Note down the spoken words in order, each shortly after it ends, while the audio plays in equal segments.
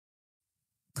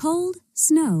cold,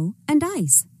 snow, and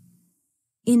ice.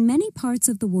 In many parts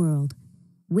of the world,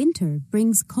 winter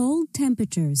brings cold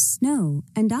temperatures, snow,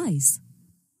 and ice.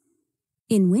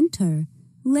 In winter,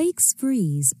 lakes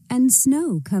freeze and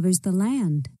snow covers the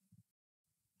land.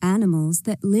 Animals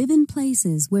that live in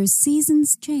places where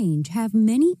seasons change have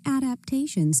many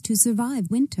adaptations to survive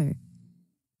winter.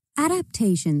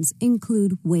 Adaptations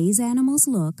include ways animals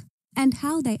look and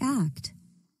how they act.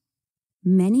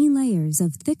 Many layers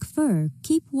of thick fur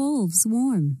keep wolves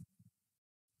warm.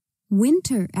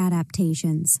 Winter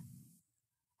adaptations.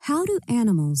 How do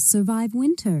animals survive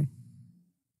winter?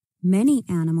 Many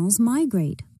animals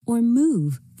migrate or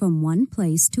move from one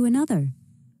place to another.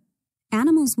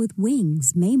 Animals with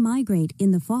wings may migrate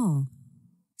in the fall.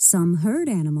 Some herd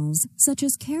animals, such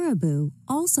as caribou,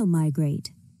 also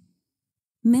migrate.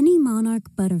 Many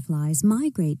monarch butterflies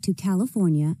migrate to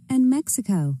California and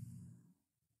Mexico.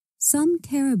 Some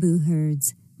caribou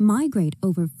herds migrate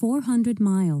over 400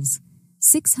 miles,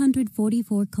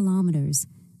 644 kilometers,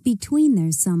 between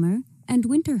their summer and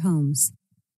winter homes.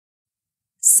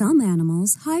 Some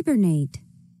animals hibernate.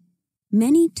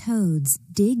 Many toads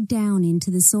dig down into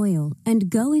the soil and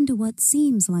go into what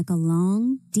seems like a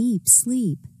long, deep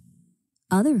sleep.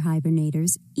 Other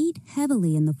hibernators eat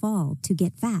heavily in the fall to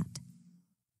get fat.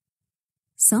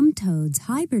 Some toads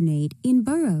hibernate in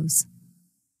burrows.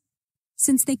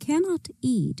 Since they cannot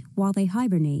eat while they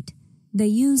hibernate, they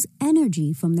use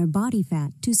energy from their body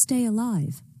fat to stay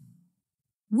alive.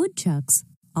 Woodchucks,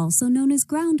 also known as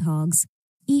groundhogs,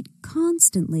 eat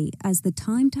constantly as the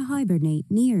time to hibernate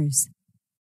nears.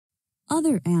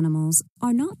 Other animals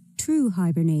are not true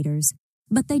hibernators,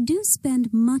 but they do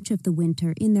spend much of the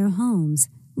winter in their homes,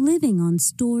 living on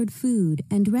stored food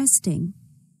and resting.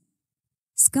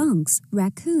 Skunks,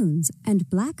 raccoons, and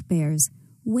black bears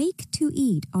wake to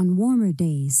eat on warmer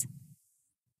days.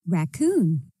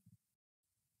 Raccoon.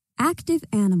 Active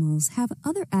animals have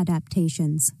other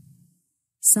adaptations.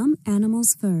 Some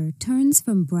animals' fur turns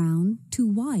from brown to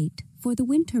white for the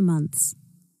winter months.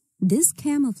 This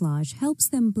camouflage helps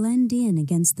them blend in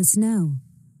against the snow.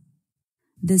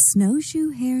 The snowshoe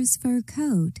hare's fur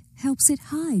coat helps it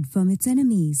hide from its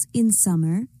enemies in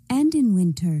summer and in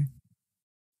winter.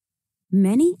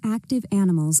 Many active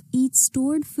animals eat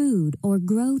stored food or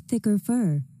grow thicker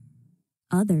fur.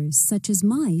 Others, such as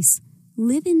mice,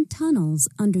 live in tunnels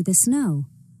under the snow.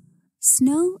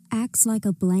 Snow acts like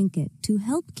a blanket to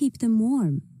help keep them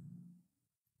warm.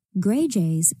 Gray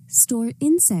jays store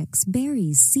insects,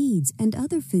 berries, seeds, and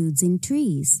other foods in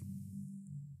trees.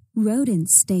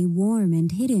 Rodents stay warm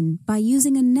and hidden by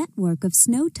using a network of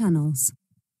snow tunnels.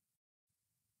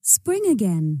 Spring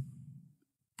again.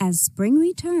 As spring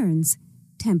returns,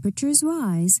 temperatures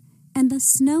rise and the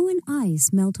snow and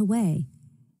ice melt away.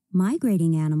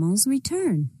 Migrating animals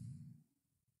return.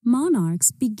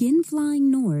 Monarchs begin flying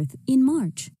north in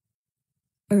March.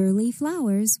 Early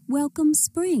flowers welcome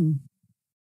spring.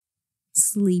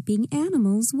 Sleeping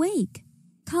animals wake.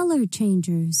 Color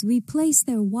changers replace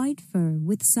their white fur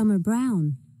with summer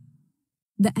brown.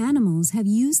 The animals have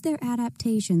used their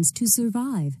adaptations to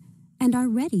survive and are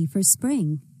ready for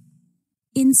spring.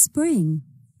 In spring,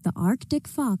 the Arctic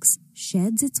fox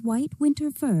sheds its white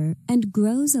winter fur and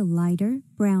grows a lighter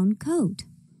brown coat.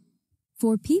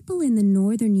 For people in the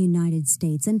northern United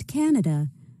States and Canada,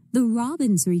 the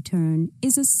robin's return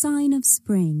is a sign of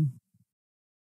spring.